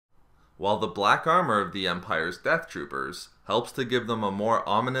While the black armor of the Empire's Death Troopers helps to give them a more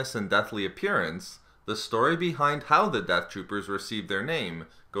ominous and deathly appearance, the story behind how the Death Troopers received their name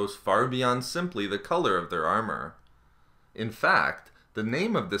goes far beyond simply the color of their armor. In fact, the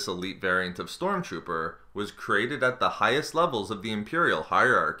name of this elite variant of Stormtrooper was created at the highest levels of the Imperial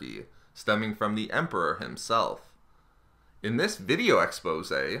hierarchy, stemming from the Emperor himself. In this video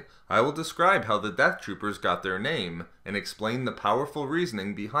expose, I will describe how the Death Troopers got their name and explain the powerful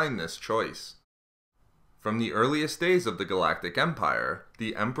reasoning behind this choice. From the earliest days of the Galactic Empire,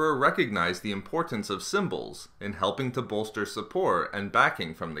 the Emperor recognized the importance of symbols in helping to bolster support and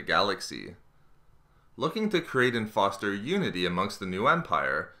backing from the galaxy. Looking to create and foster unity amongst the new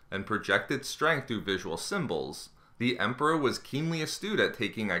Empire and project its strength through visual symbols, the Emperor was keenly astute at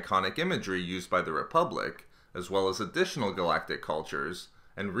taking iconic imagery used by the Republic, as well as additional galactic cultures,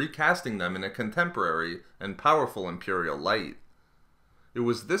 and recasting them in a contemporary and powerful Imperial light. It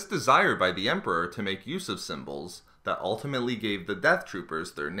was this desire by the Emperor to make use of symbols that ultimately gave the Death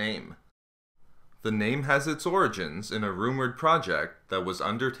Troopers their name. The name has its origins in a rumored project that was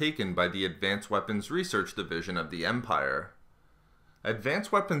undertaken by the Advanced Weapons Research Division of the Empire.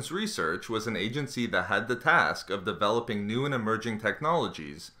 Advanced Weapons Research was an agency that had the task of developing new and emerging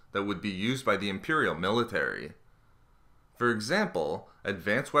technologies that would be used by the Imperial military. For example,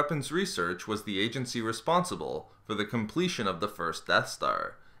 Advanced Weapons Research was the agency responsible for the completion of the first Death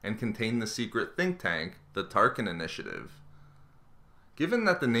Star, and contained the secret think tank, the Tarkin Initiative. Given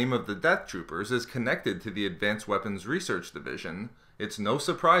that the name of the Death Troopers is connected to the Advanced Weapons Research Division, it's no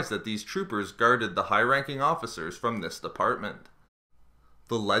surprise that these troopers guarded the high-ranking officers from this department.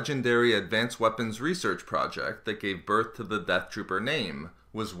 The legendary Advanced Weapons Research project that gave birth to the Death Trooper name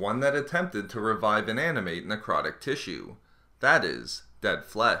was one that attempted to revive and animate necrotic tissue, that is, dead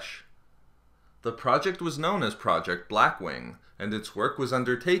flesh. The project was known as Project Blackwing, and its work was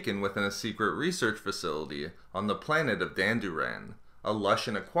undertaken within a secret research facility on the planet of Danduran, a lush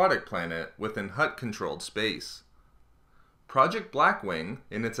and aquatic planet within Hutt-controlled space. Project Blackwing,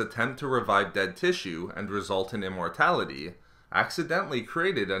 in its attempt to revive dead tissue and result in immortality, accidentally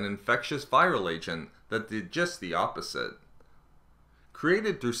created an infectious viral agent that did just the opposite.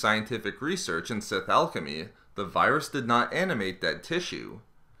 Created through scientific research and Sith alchemy, the virus did not animate dead tissue.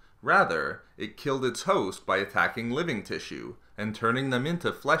 Rather, it killed its host by attacking living tissue and turning them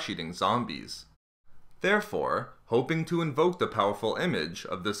into flesh-eating zombies. Therefore, hoping to invoke the powerful image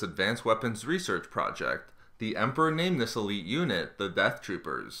of this Advanced Weapons Research project, the Emperor named this elite unit the Death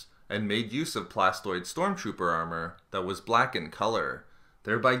Troopers, and made use of plastoid stormtrooper armor that was black in color,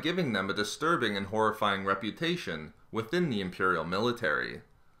 thereby giving them a disturbing and horrifying reputation within the Imperial military.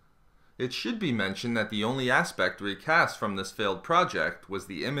 It should be mentioned that the only aspect recast from this failed project was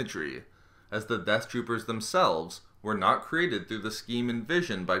the imagery, as the Death Troopers themselves were not created through the scheme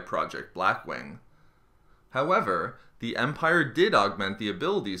envisioned by Project Blackwing. However, the Empire did augment the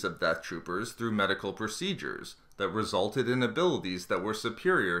abilities of Death Troopers through medical procedures that resulted in abilities that were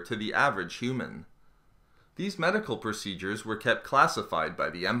superior to the average human. These medical procedures were kept classified by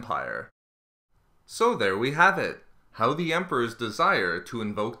the Empire. So there we have it, how the Emperor's desire to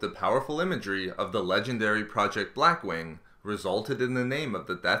invoke the powerful imagery of the legendary Project Blackwing resulted in the name of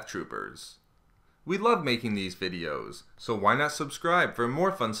the Death Troopers. We love making these videos, so why not subscribe for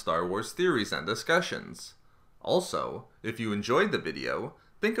more fun Star Wars theories and discussions? Also, if you enjoyed the video,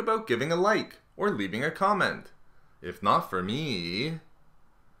 think about giving a like or leaving a comment. If not for me,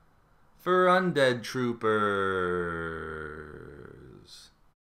 for Undead Troopers.